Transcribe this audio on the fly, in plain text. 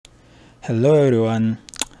Hello everyone,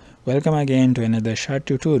 welcome again to another short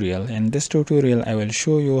tutorial. In this tutorial I will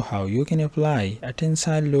show you how you can apply a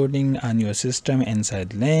tensile loading on your system inside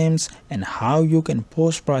LAMMPS and how you can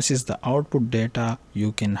post process the output data.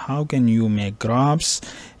 How can you make graphs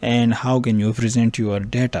and how can you present your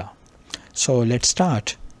data. So let's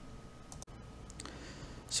start.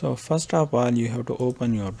 So first of all, you have to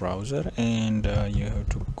open your browser and you have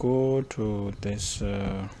to go to this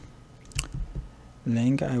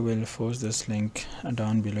link. I will post this link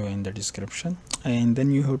down below in the description, and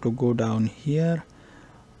then you have to go down here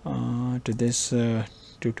to this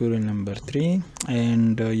tutorial number 3,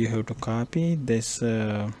 and you have to copy this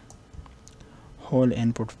whole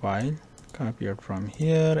input file, copy it from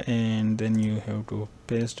here, and then you have to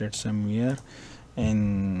paste it somewhere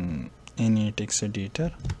in any text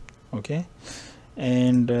editor. Okay,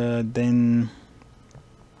 and then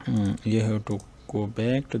you have to go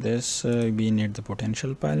back to this. We need the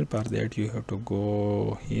potential file. For that you have to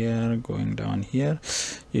go here, going down here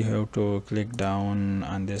you have to click down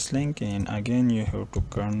on this link, and again you have to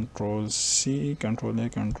control C, control A,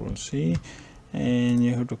 control C, and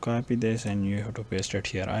you have to copy this and you have to paste it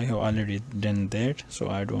here. I have already done that, so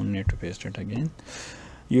I don't need to paste it again.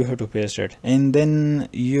 You have to paste it, and then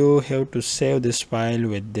you have to save this file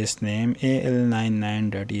with this name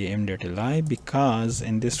al99.am.li, because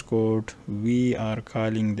in this code we are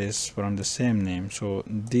calling this from the same name, so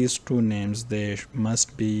these two names, they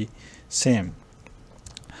must be same.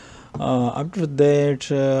 After that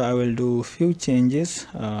I will do few changes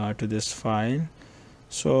to this file.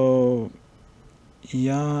 So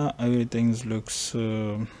yeah, everything looks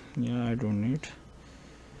yeah, I don't need,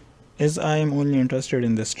 as I am only interested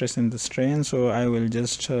in the stress and the strain, so I will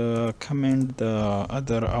just comment the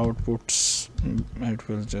other outputs. It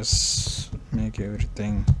will just make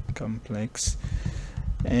everything complex.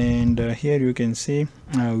 And here you can see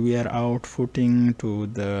we are outputting to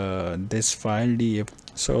this file df.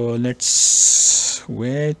 So let's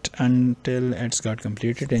wait until it's got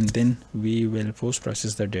completed, and then we will post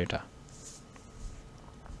process the data.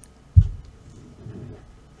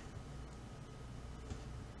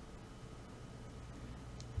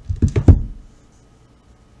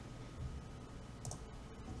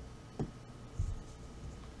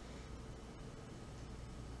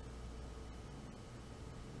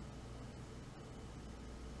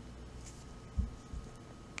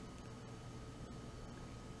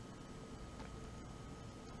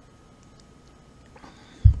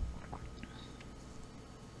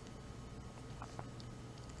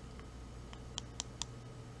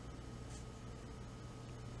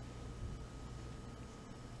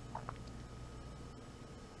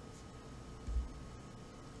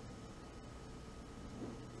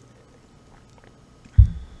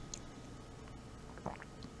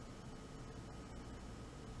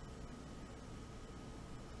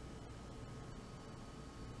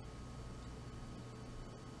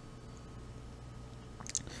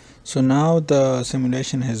 So now the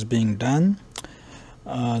simulation has been done.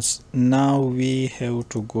 Now we have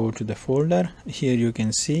to go to the folder. Here you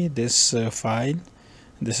can see this file.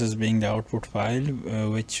 This is being the output file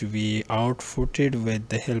which we outputted with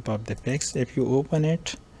the help of the PEX. If you open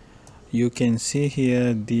it, you can see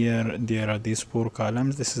here there are these 4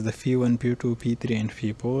 columns. This is the P1, P2, P3 and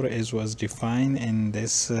P4 as was defined in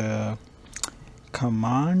this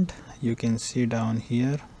command. You can see down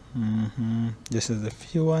here. This is the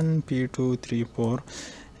P1, P2, 3, 4,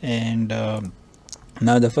 and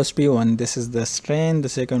now the first P1, this is the strain, the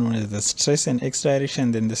second one is the stress in X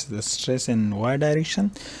direction, then this is the stress in Y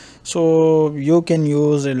direction. So you can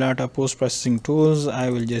use a lot of post-processing tools. I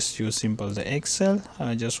will just use simple the Excel.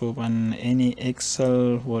 Just open any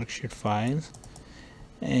Excel worksheet file,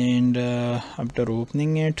 and after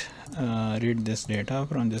opening it, read this data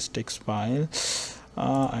from this text file.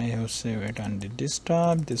 I have saved it on the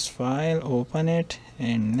desktop, this file. Open it,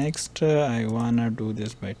 and next I wanna do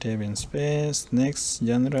this by tab and space. Next,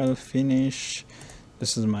 general, finish.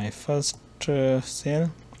 This is my first cell,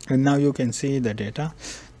 and now you can see the data.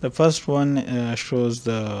 The first one shows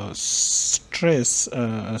the stress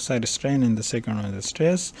strain, and the second one is the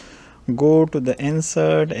stress. Go to the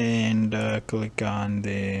insert and click on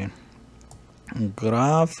the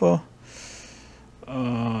graph.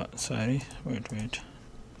 Sorry, wait,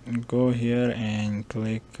 go here and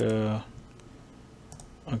click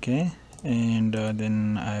okay, and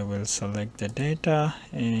then I will select the data,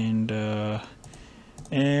 and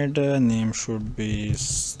add name should be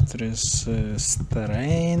stress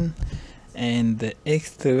strain, and the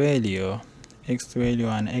x value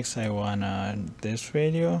on X I wanna this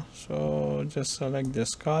value, so just select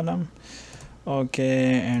this column.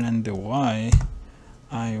 Okay, and on the Y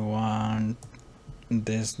I want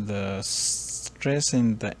this the stress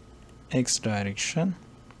in the x direction,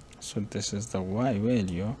 so this is the y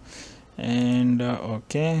value. And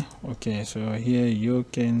okay, so here you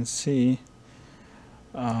can see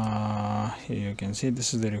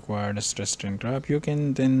this is the required stress strain graph. You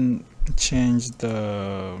can then change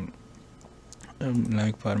the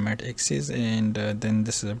like format axis, and then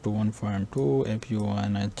this is up to 1.2. if you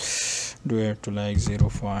wanna do it to like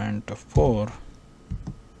 0.4.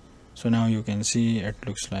 so now you can see it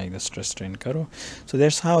looks like the stress strain curve. So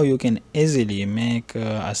that's how you can easily make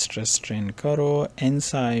a stress strain curve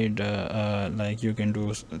inside like you can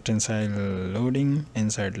do tensile loading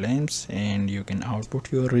inside LAMMPS, and you can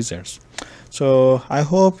output your results. So I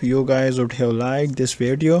hope you guys would have liked this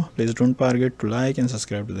video. Please don't forget to like and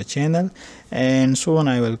subscribe to the channel, and soon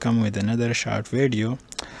I will come with another short video.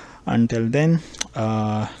 Until then,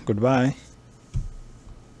 goodbye.